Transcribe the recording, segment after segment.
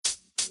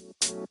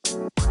Hey,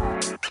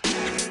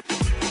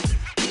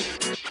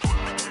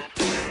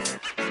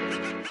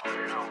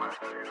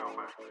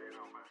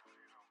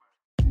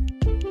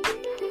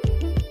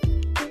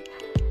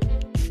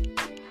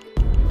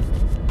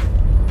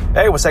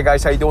 what's up,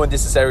 guys? How you doing?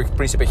 This is Eric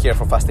Principe here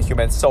from Fast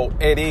Human. So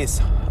it is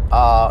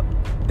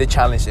the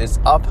challenge is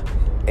up,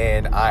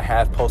 and I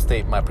have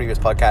posted my previous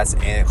podcast,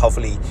 and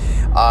hopefully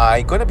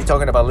I'm going to be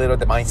talking about a little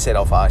the mindset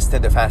of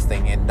extended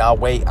fasting, and that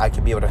way I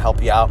can be able to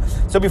help you out.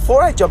 So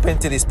before I jump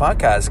into this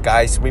podcast,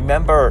 guys,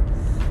 remember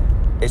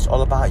it's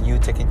all about you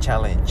taking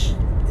challenge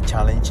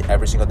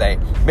every single day.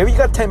 Maybe you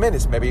got 10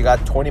 minutes, maybe you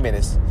got 20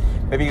 minutes,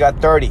 maybe you got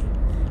 30.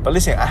 But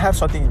listen, I have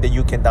something that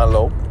you can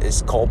download.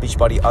 It's called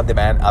Beachbody On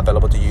Demand,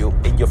 available to you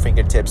in your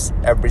fingertips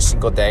every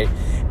single day.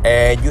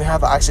 And you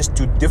have access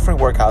to different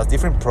workouts,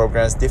 different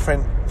programs,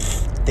 different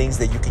things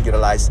that you can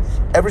utilize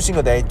every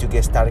single day to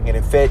get started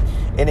getting fit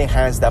and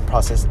enhance that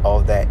process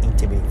of the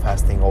intermittent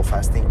fasting or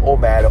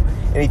MAD or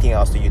anything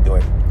else that you're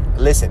doing.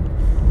 Listen,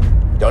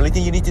 the only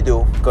thing you need to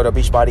do, go to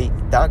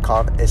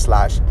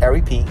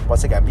beachbody.com/REP.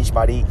 Once again,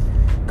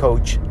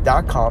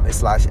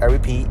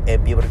 beachbodycoach.com/REP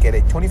and be able to get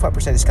a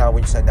 25% discount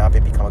when you sign up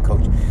and become a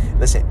coach.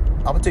 Listen,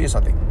 I'm going to tell you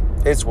something.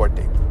 It's worth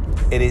it.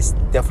 It is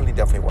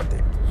definitely worth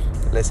it.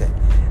 Listen,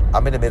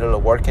 I'm in the middle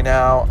of working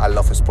out. I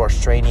love sports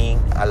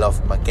training. I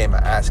love getting my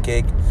ass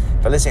kicked.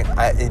 But listen,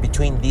 in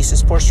between these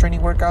sports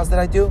training workouts that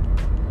I do,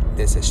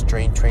 there's a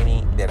strength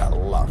training that I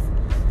love.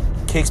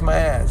 Kicks my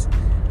ass.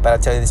 But I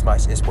tell you this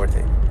much, it's worth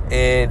it.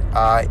 And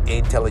I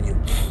ain't telling you,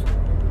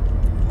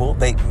 will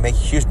make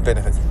huge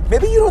benefits.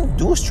 Maybe you don't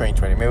do strength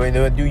training. Maybe you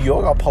don't do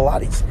yoga or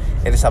Pilates.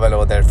 It is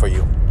available there for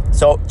you.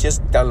 So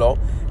just download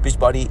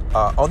Beachbody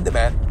On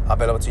Demand,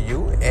 available to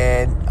you,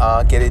 and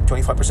get a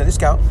 25%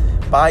 discount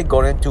by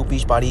going to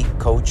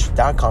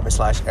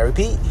beachbodycoach.com/REP.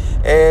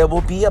 It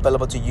will be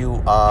available to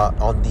you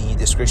on the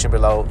description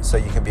below, so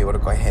you can be able to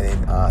go ahead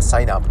and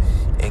sign up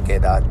and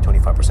get a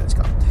 25%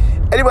 discount.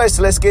 Anyways,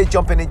 let's get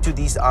jumping into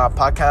these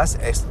podcasts.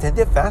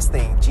 Extended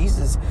fasting.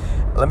 Jesus,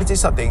 let me tell you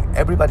something.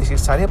 Everybody's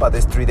excited about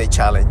this 3-day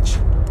challenge.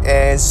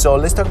 And so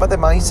let's talk about the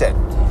mindset.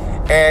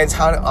 And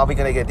how are we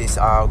going to get this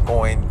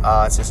going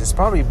since it's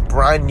probably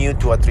brand new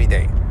to a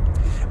 3-day.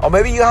 Or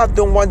maybe you have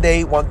done 1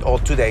 day, 1 or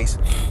 2 days.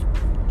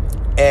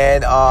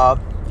 And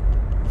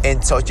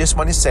so just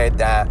want to say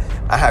that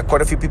I had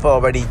quite a few people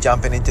already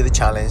jumping into the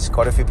challenge.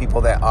 Quite a few people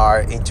that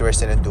are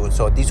interested in doing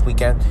so this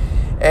weekend.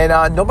 And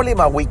normally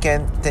my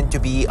weekend tend to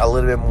be a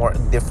little bit more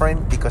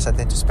different because I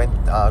tend to spend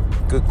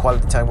good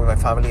quality time with my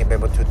family and be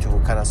able to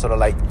kind of sort of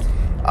like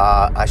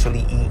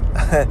actually eat.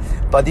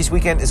 But this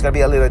weekend is going to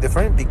be a little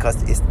different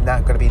because it's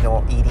not going to be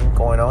no eating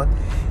going on.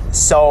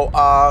 So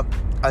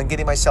I'm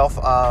getting myself,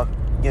 sort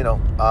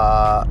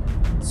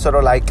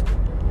of like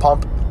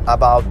pumped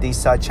about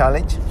this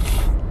challenge.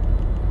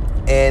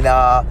 And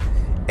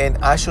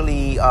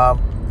actually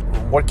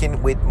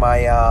working with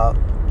my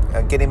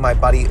getting my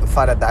body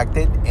fat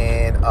adapted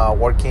and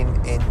working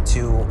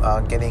into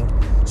getting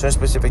certain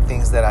specific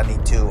things that I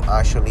need to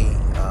actually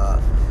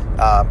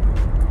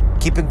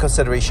keep in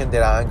consideration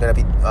that I'm going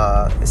to be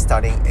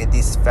starting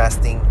this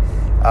fasting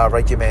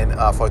regimen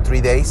for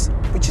 3 days,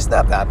 which is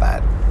not that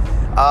bad.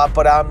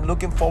 But I'm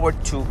looking forward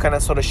to kind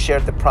of sort of share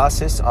the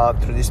process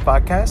through this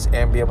podcast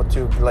and be able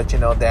to let you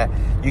know that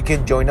you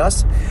can join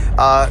us.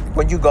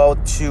 When you go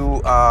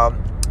to, I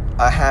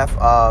have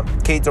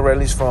Kate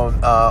Dorelis from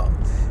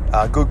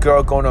Good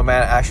Girl Going No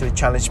Man actually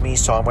challenged me,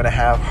 so I'm going to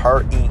have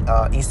her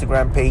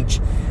Instagram page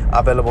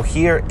available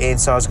here, and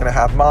so I was going to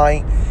have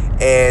mine,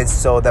 and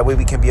so that way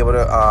we can be able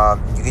to,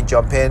 you can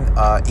jump in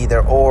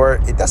either or,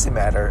 it doesn't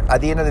matter.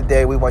 At the end of the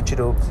day, we want you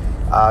to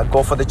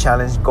go for the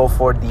challenge, go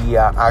for the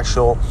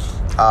actual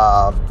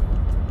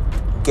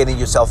getting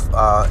yourself,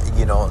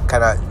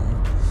 kind of,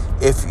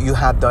 if you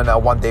have done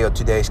 1 day or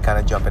 2 days, kind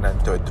of jumping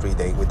into a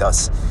 3-day with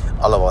us,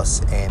 all of us,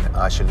 and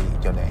actually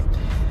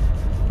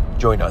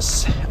join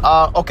us.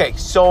 Okay,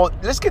 so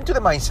let's get to the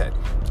mindset.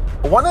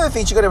 One of the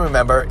things you got to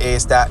remember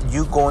is that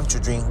you're going to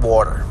drink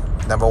water,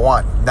 number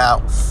one.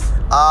 Now,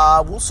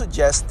 I will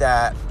suggest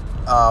that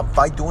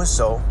by doing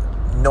so,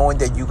 knowing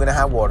that you're going to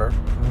have water,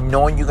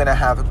 knowing you're going to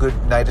have a good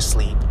night of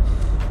sleep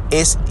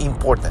is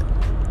important.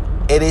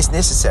 It is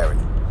necessary.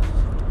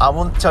 I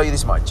won't tell you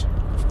this much.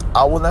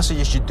 I will not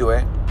suggest you do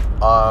it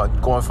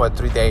going for a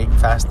 3-day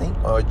fasting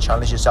or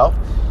challenge yourself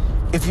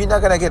if you're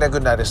not going to get a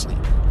good night of sleep.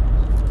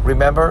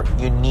 Remember,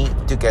 you need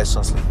to get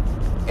some sleep,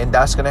 and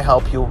that's going to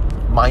help you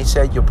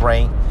mindset, your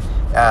brain,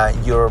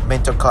 your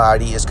mental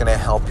clarity is going to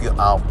help you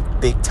out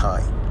big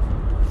time.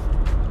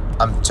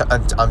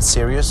 I'm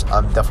serious.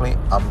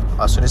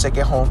 As soon as I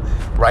get home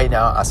right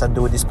now, as I'm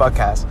doing this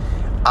podcast,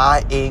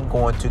 I ain't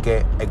going to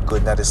get a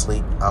good night of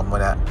sleep. I'm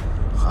going to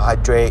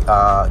hydrate,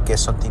 get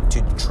something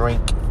to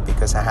drink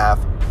because I have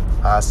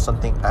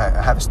something.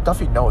 I have a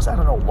stuffy nose. I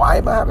don't know why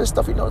I'm having a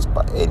stuffy nose,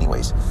 but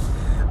anyways.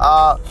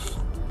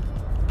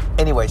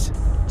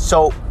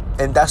 So,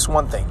 and that's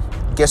one thing.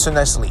 Get some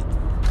nice sleep.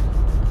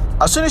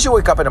 As soon as you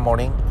wake up in the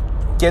morning,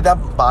 get that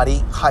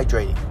body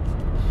hydrated.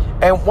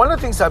 And one of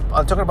the things I'm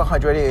talking about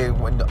hydrated,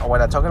 when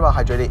I'm talking about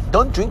hydrated,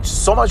 don't drink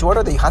so much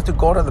water that you have to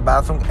go to the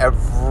bathroom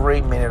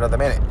every minute of the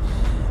minute.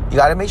 You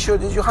got to make sure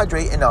that you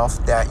hydrate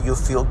enough that you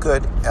feel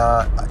good,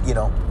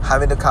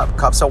 having the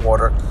cups of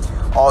water,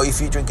 or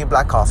if you're drinking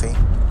black coffee,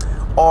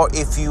 or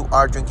if you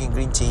are drinking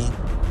green tea,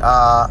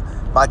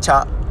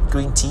 matcha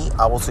green tea,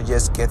 I will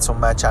suggest get some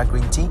matcha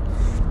green tea,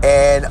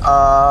 and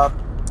a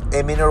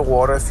mineral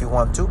water if you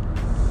want to.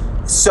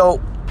 So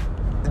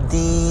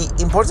the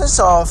importance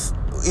of,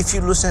 if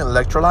you're losing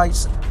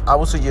electrolytes, I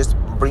would suggest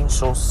bring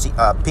some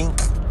pink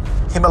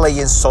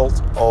Himalayan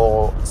salt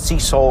or sea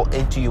salt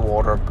into your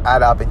water,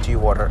 add up into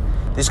your water.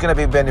 This is going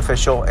to be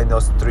beneficial in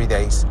those 3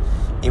 days,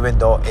 even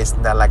though it's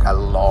not like a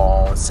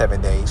long 7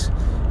 days.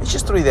 It's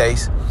just 3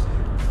 days.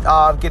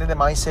 Getting the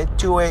mindset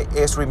to it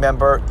is,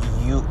 remember,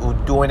 you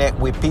doing it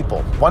with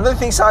people. One of the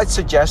things I'd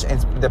suggest, and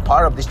the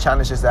part of this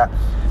challenge, is that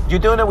you're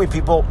doing it with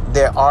people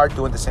that are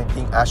doing the same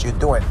thing as you're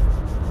doing.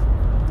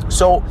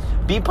 So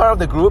be part of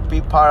the group,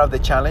 be part of the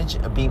challenge,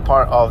 being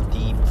part of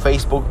the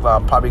Facebook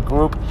public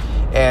group.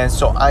 And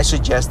so I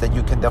suggest that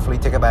you can definitely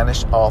take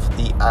advantage of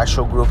the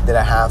actual group that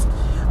I have,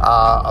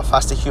 a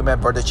Faster Human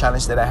Birthday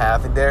Challenge that I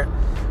have in there.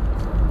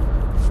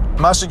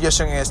 My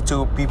suggestion is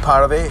to be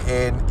part of it.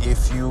 And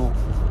if you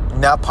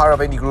not part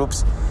of any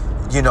groups,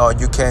 you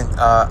can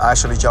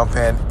actually jump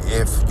in.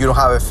 If you don't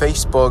have a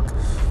Facebook,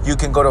 you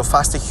can go to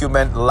Faster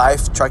Human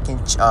life tracking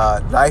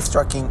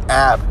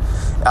app.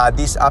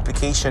 This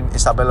application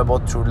is available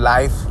through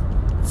Life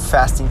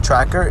Fasting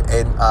Tracker,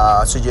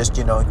 and suggest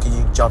you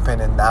jump in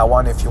that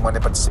one if you want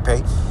to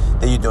participate,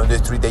 that you're doing the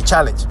 3-day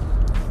challenge.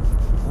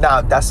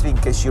 Now that's in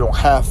case you don't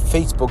have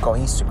Facebook or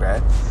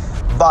Instagram,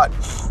 but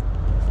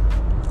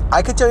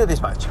I can tell you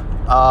this much: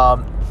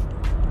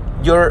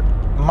 your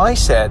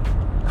mindset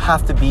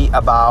have to be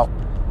about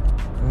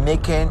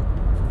making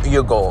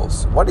your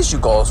goals. What is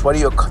your goals? What are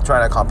you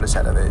trying to accomplish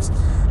out of this?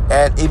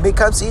 And it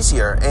becomes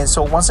easier. And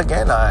so once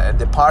again,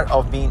 the part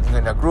of being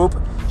in a group,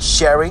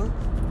 sharing,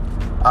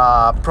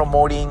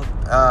 promoting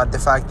the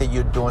fact that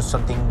you're doing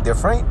something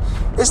different,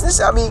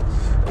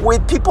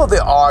 with people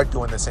that are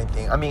doing the same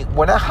thing.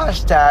 When I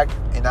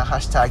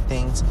hashtag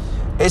things,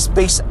 it's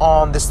based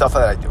on the stuff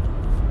that I do.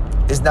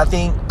 It's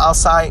nothing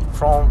outside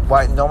from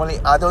what normally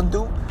I don't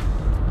do,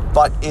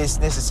 but it's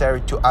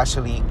necessary to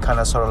actually kind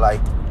of sort of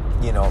like,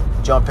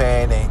 jump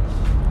in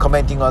and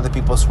commenting on other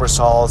people's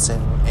results,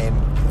 and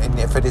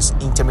if it is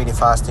intermittent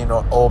fasting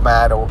or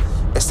OMAD or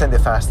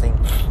extended fasting,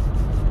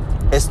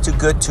 it's too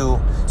good to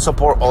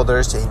support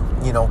others and,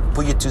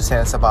 put your 2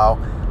 cents about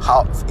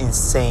how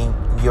insane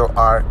you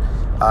are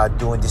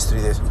doing this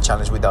 3-day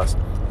challenge with us.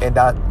 And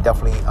that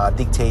definitely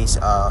dictates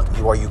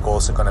what your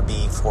goals are going to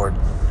be for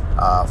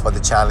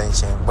the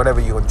challenge and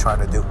whatever you're trying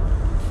to do.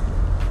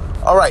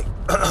 All right.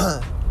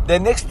 The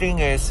next thing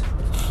is,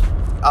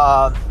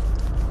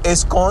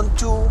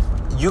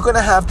 you're going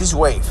to have this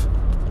wave.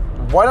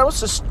 What I would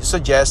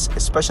suggest,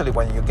 especially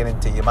when you get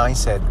into your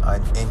mindset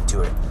and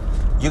into it,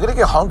 you're going to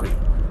get hungry.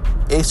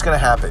 It's going to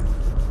happen.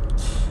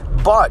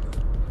 But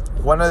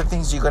one of the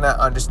things you're going to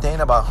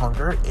understand about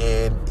hunger,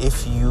 and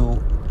if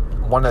you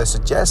want to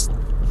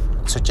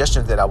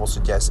suggestions that I will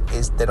suggest,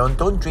 is that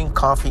don't drink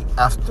coffee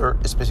after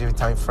a specific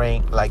time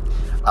frame, like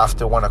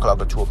after 1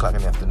 o'clock or 2 o'clock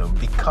in the afternoon,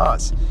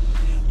 because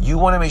you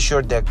want to make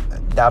sure that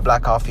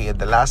black coffee,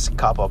 the last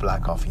cup of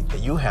black coffee that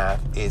you have,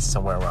 is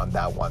somewhere around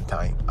that one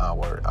time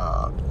hour,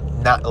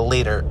 not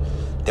later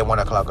than 1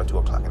 o'clock or 2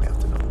 o'clock in the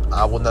afternoon.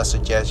 I will not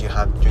suggest you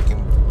have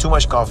drinking too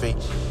much coffee.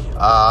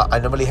 I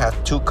normally have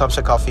 2 cups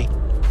of coffee,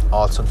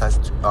 or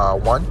sometimes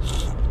 1,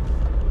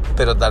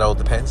 but that all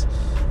depends.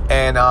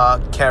 And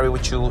carry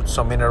with you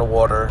some mineral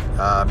waters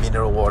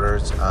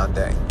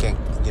that can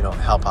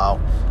help out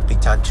big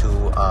time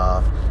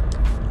to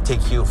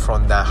take you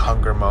from that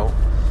hunger mode.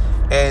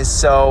 And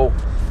so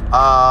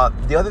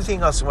the other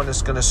thing I was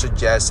going to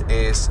suggest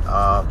is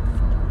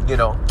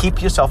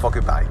keep yourself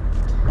occupied.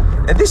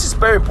 And this is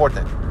very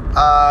important.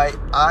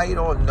 I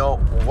don't know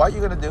what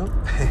you're going to do,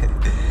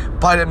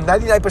 but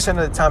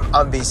 99% of the time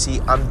I'm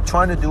busy. I'm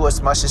trying to do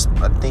as much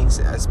things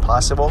as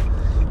possible,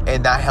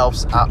 and that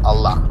helps out a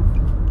lot.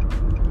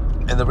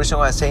 And the reason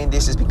why I'm saying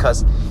this is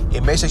because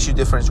it makes a huge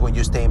difference when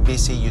you're staying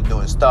busy, you're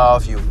doing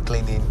stuff, you're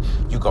cleaning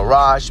your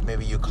garage,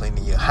 maybe you're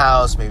cleaning your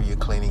house, maybe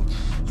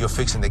you're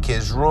fixing the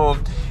kids'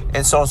 room,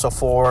 and so on and so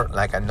forth,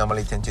 like I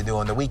normally tend to do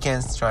on the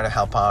weekends, trying to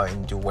help out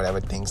and do whatever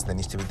things that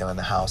needs to be done in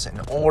the house in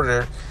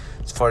order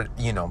for,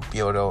 be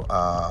able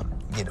to,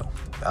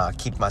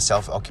 keep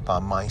myself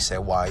occupied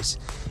mindset-wise.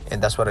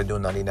 And that's what I do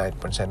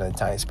 99% of the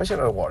time, especially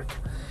at work.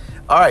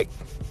 All right,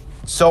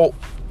 so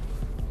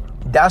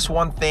that's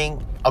one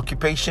thing.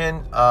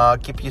 Occupation,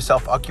 keep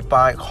yourself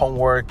occupied,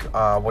 homework,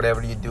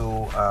 whatever you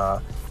do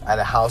at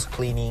a house,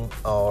 cleaning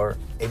or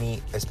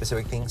any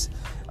specific things,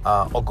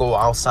 or go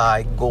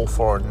outside, go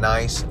for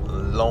nice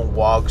long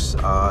walks,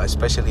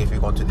 especially if you're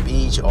going to the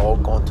beach or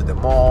going to the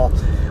mall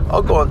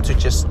or going to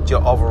just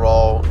your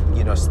overall,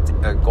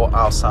 go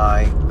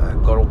outside,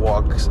 go to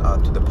walks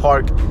to the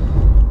park.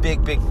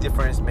 Big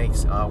difference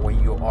makes when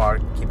you are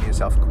keeping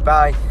yourself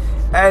occupied.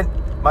 And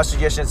my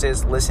suggestion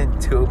is listen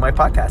to my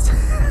podcast.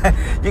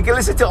 You can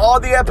listen to all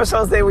the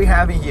episodes that we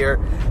have in here.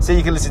 So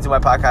you can listen to my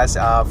podcast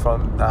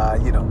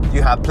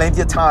you have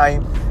plenty of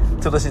time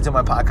to listen to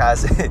my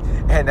podcast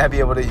and be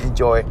able to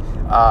enjoy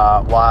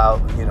while,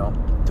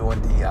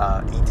 doing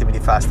the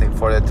intermittent fasting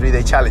for the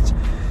 3-day challenge.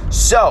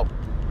 So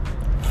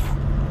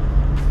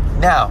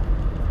now,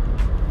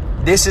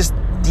 this is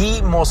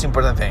the most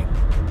important thing.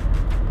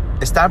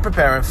 Start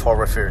preparing for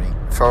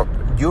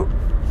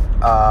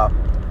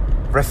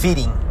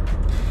refeeding.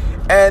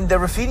 And the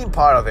refeeding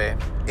part of it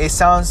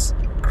sounds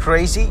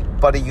crazy,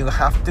 but you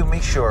have to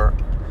make sure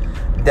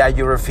that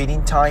your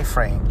refeeding time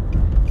frame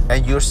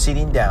and you're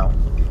sitting down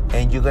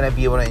and you're going to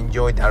be able to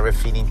enjoy that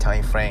refeeding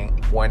time frame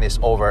when it's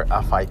over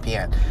at 5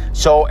 p.m.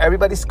 So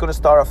everybody's going to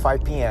start at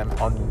 5 p.m.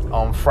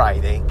 on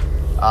Friday.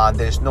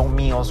 There's no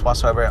meals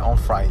whatsoever on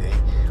Friday,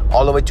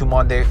 all the way to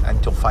Monday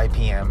until 5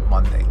 p.m.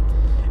 Monday.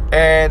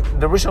 And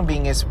the reason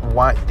being is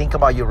why think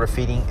about your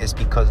refeeding is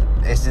because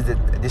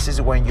this is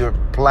when you're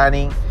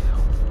planning,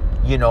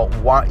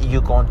 what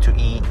you're going to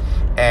eat.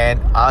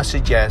 And I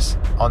suggest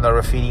on the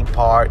refeeding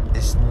part,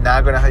 it's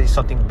not going to have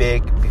something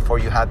big before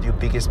you have your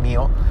biggest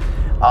meal.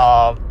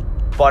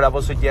 But I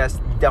would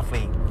suggest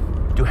definitely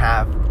to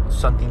have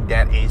something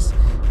that is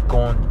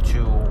going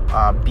to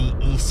be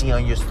easy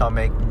on your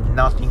stomach,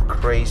 nothing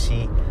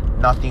crazy,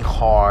 nothing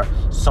hard,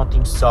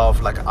 something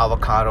soft like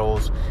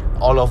avocados,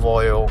 olive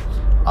oil.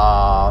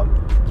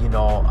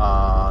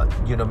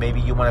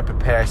 Maybe you want to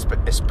prepare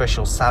a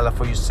special salad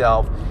for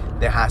yourself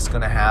that has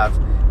going to have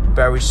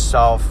very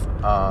soft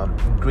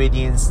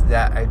ingredients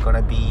that are going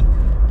to be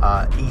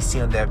easy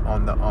on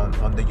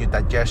your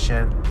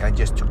digestion, and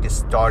just to get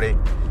started.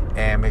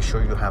 And make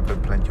sure you have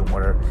plenty of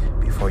water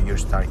before you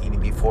start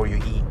eating. Before you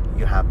eat,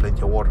 you have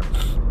plenty of water.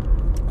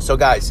 So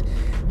guys,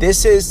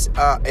 this is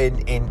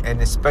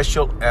a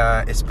special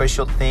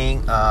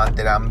thing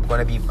that I'm going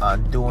to be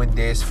doing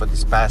this for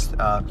this past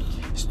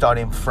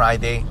starting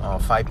Friday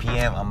 5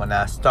 p.m. I'm going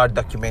to start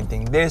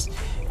documenting this,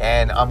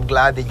 and I'm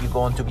glad that you're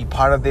going to be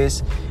part of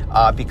this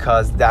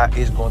because that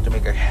is going to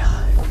make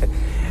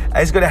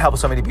it's going to help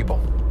so many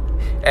people.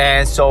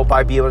 And so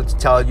by being able to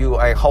tell you,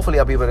 hopefully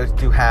I'll be able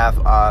to have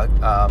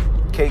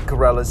Kate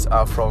Corrales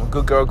from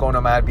Good Girl Go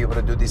Nomad be able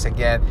to do this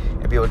again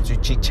and be able to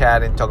chit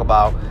chat and talk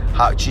about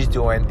how she's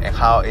doing and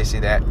how is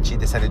it that she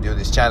decided to do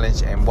this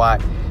challenge and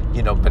what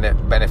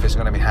benefits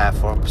going to have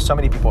for so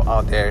many people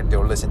out there that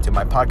will listen to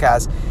my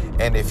podcast.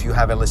 And if you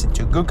haven't listened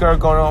to Good Girl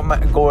Go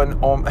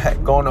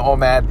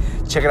Nomad,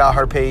 check it out,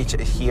 her page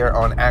here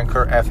on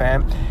Anchor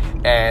FM,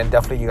 and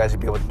definitely you guys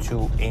will be able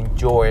to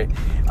enjoy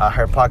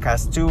her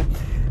podcast too.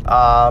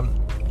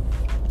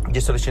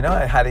 Just to let you know,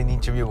 I had an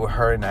interview with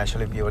her and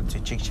actually be able to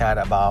chit chat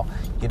about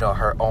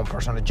her own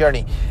personal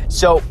journey.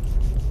 So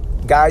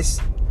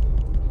guys,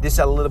 this is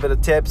a little bit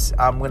of tips.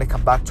 I'm gonna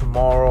come back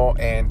tomorrow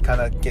and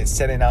kind of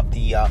setting up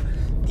the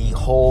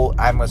whole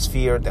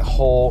atmosphere, the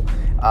whole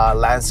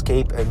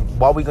landscape, and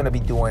what we're gonna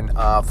be doing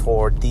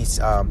for this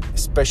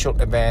special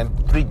event,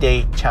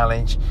 3-day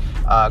challenge,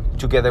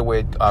 together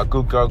with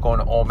Good Girl Go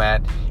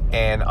Nomad.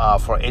 And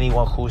for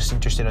anyone who's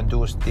interested in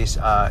doing this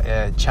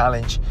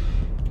challenge,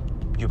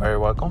 you're very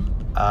welcome.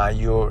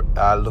 You're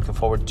looking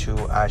forward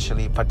to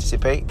actually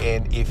participate.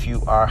 And if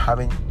you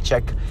haven't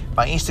checked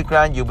my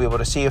Instagram, you'll be able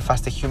to see a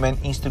Faster Human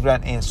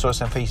Instagram and Source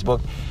and Facebook.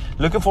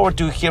 Looking forward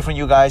to hear from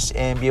you guys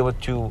and be able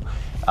to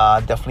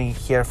definitely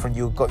hear from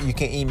you. You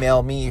can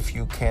email me if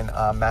you can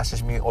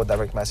message me or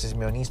direct message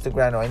me on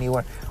Instagram or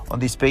anywhere on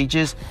these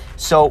pages.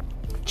 So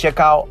check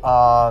out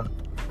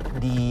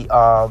the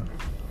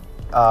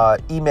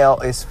email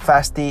is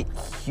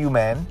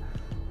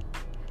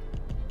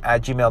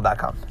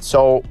fastyhuman@gmail.com.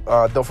 So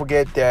don't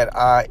forget that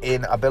I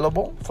am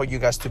available for you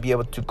guys to be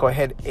able to go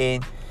ahead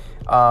and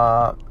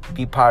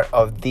be part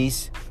of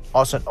this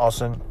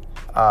awesome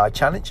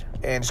challenge.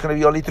 And it's going to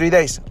be only 3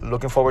 days.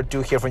 Looking forward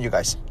to hear from you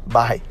guys.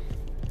 Bye.